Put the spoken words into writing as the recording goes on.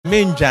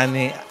Main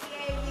journey,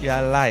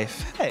 your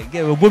life. Hey,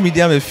 get a boom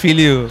medium feel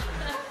you.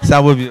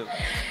 Sabobio.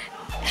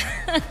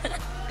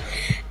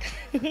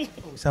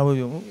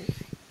 Sabobio.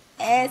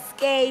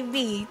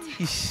 SKB.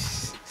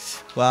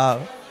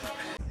 Wow.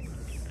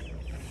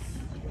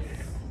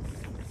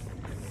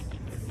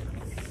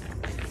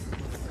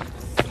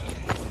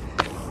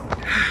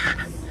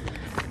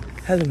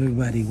 Hello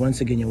everybody, once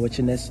again you're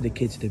watching Next to the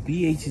Kids, the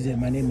BHZ.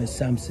 My name is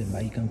Samson,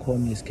 but you can call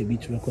me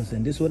SKB Records,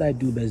 and this is what I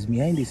do best,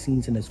 behind the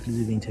scenes and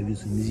exclusive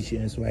interviews with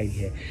musicians right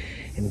here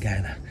in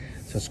Ghana.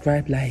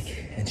 Subscribe, like,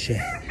 and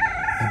share.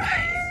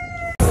 Bye-bye.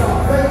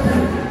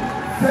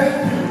 Thank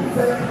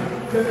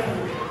you.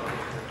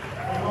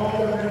 And all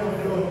the men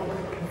of God,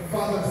 the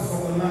fathers of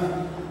the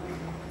land,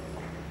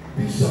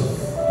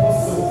 bishops,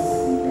 apostles,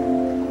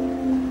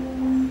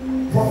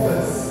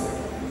 prophets,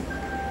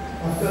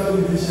 my fellow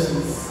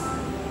musicians,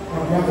 my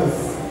brothers,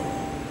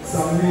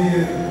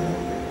 Samir,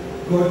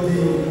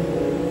 GYEDU,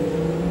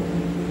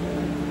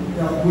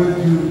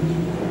 GYEDU,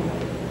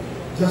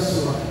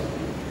 Joshua.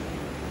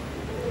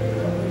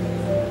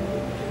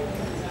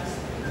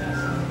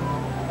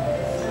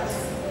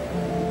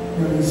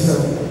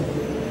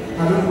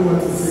 I don't know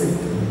what to say.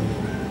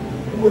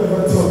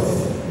 Whoever thought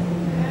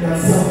that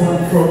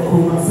someone from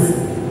Kumasi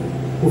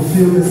would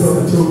feel this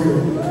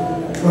auditorium,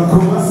 but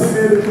Kumasi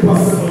made it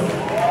possible.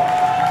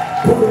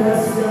 Put your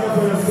hands together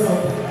for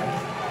yourself.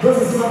 This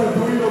is not the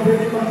doing of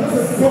anyone. This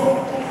is God.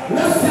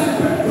 Let's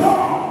celebrate God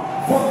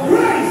for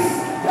grace.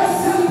 Let's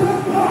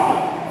celebrate God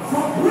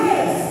for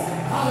grace.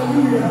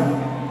 Hallelujah.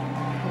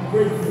 I'm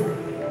grateful.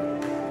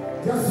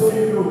 Just so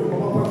you know,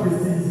 Papa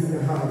Christy is in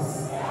the house.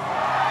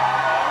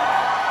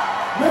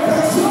 Make a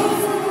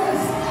joyful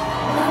noise.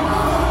 My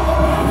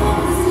Papa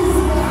Christy is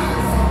in the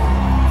house.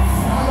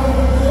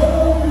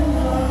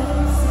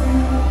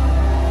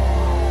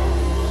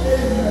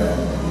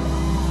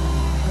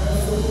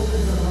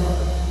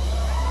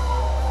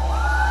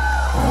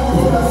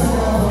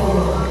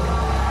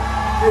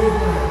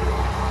 Amen.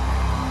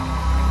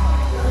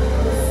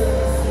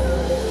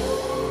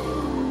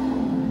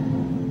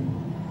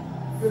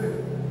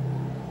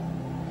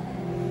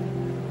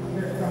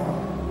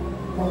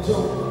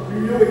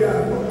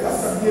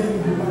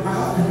 I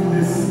have to do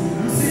this.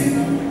 You see,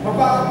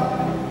 Papa,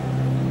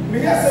 me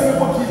I say we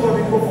want keyboard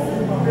and go for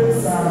you, my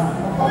friends.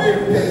 Papa, we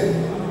pay.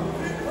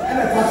 And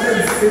I catch them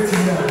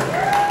 18 now.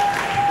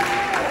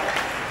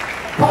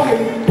 Papa, we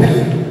pay.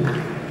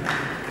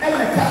 And I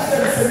catch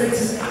them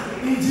 17.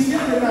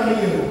 Engineer, the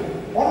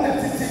name on the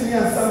teaching me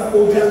and some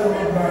old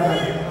gentleman brother.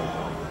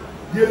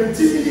 You will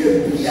teach me a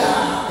beer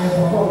and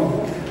Papa.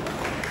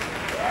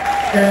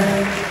 And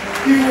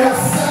he was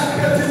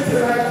celebrating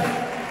tonight.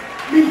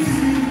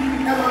 Meeting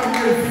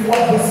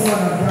what this man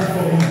has done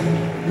for me.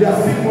 He has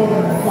been more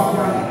than a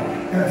father,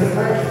 and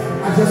tonight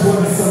I just want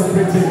to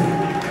celebrate him.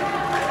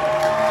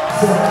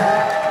 So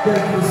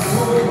thank you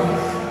so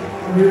much.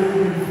 I'm really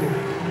grateful.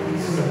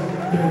 So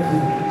thank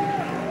you.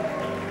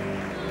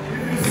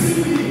 If you see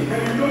me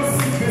and you don't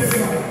see this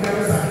man, there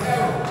is an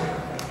error.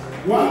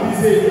 One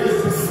day, where's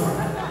this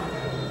man?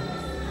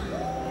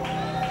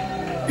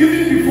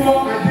 Even before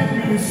I did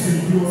ministry,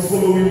 he was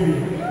following me.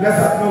 Let's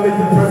acknowledge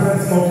the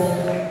presence of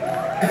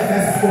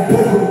NS for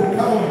Pogo.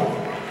 Come on.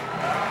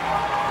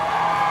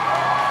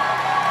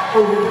 Oh,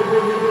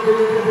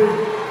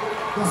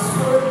 the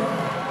spirit man.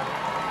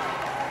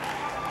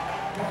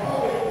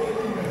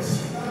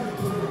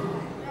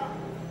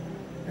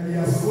 And he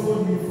has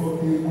followed me from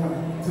day one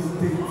till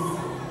date.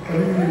 And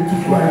even to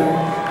cry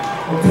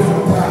or to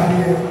retire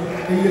here.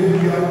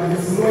 And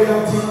his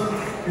loyalty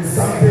is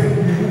something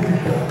we do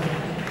people.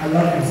 I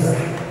love you, sir.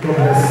 God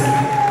bless you.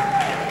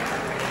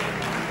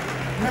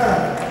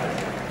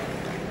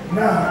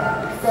 Now,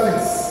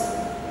 Felix.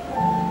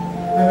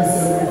 Let me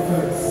celebrate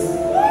Felix.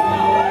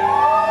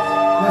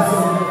 Let's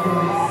celebrate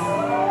Felix.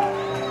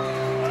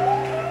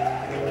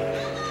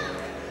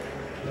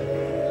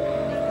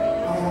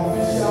 Our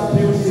official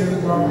beauty and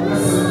ground.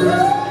 Let's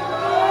celebrate.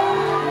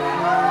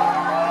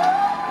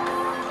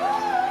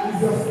 He's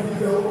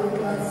the one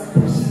that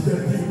pushes the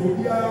team.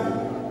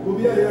 We'll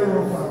be a year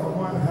rougher on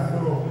one hand.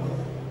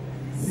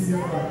 Senior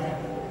man.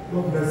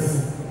 God bless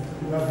you.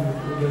 We love you.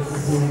 God bless you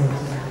so much.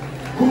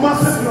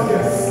 Kumasi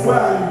bloggers, where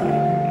are you?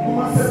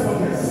 Kumasi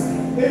bloggers.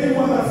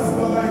 Anyone that's a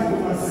blogger in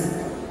Kumasi,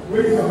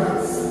 raise your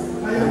hands.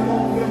 I am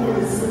not going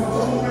to see much of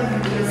when you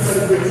can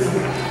celebrate.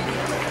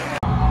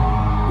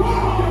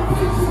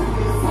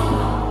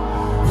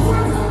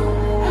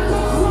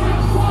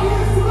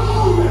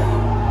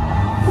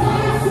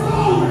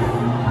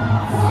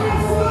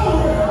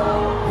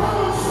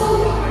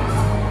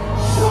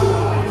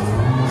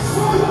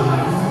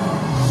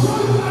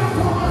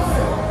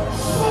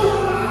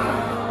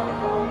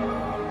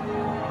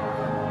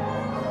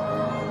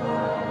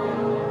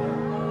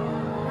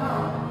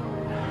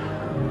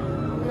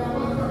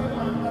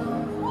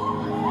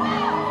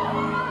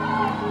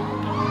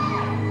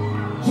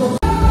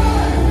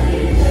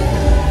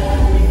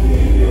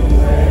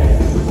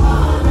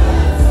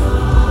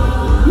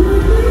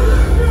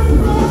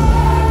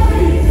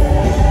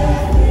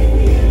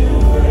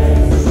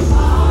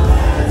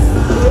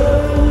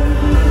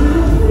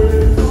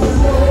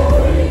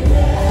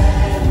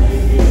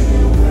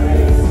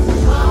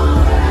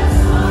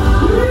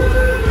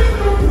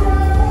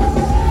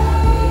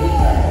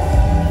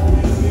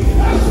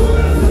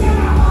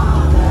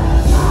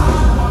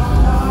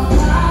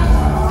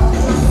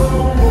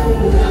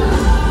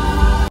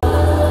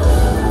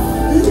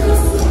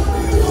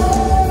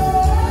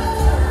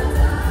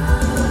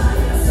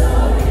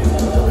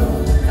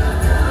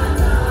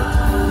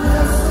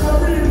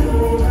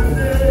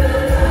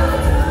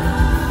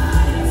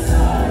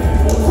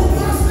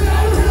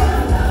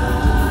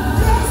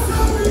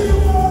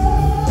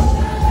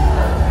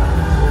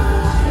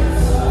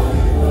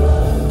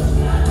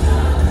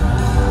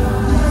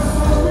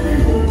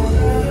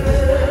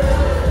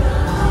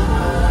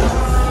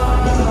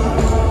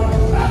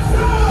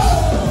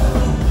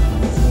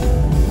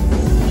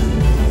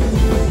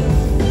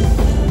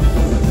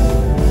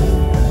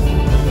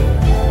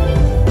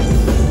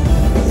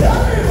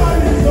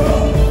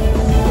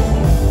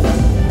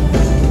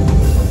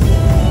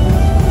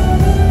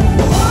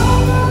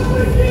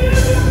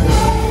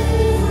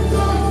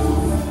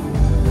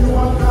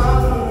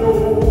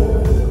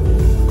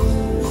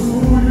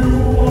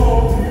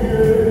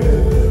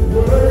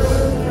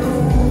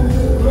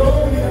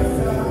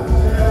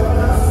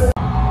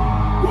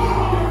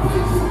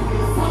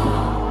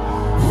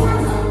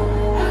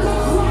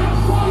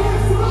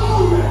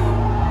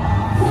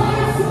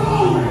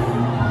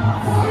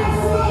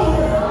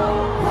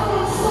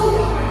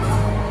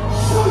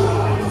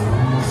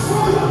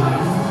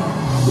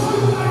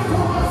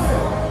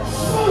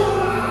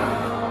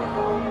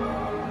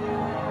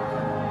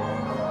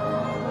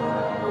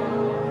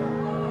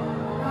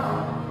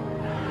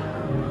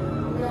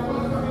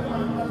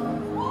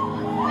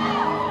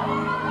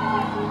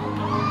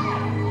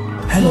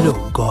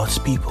 Hello, God's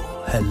people.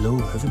 Hello,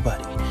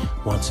 everybody.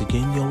 Once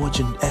again, you're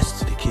watching S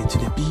to the K to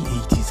the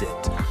B-A-T-Z,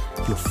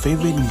 your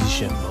favorite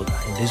musician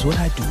blogger. And this is what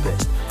I do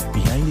best.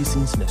 Behind the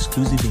scenes and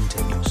exclusive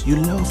interviews. You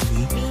love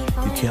me.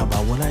 You care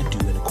about what I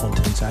do and the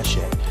contents I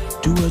share.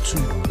 Do well to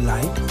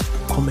like,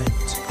 comment,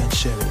 and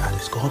share it.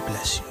 Others. God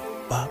bless you.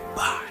 Bye.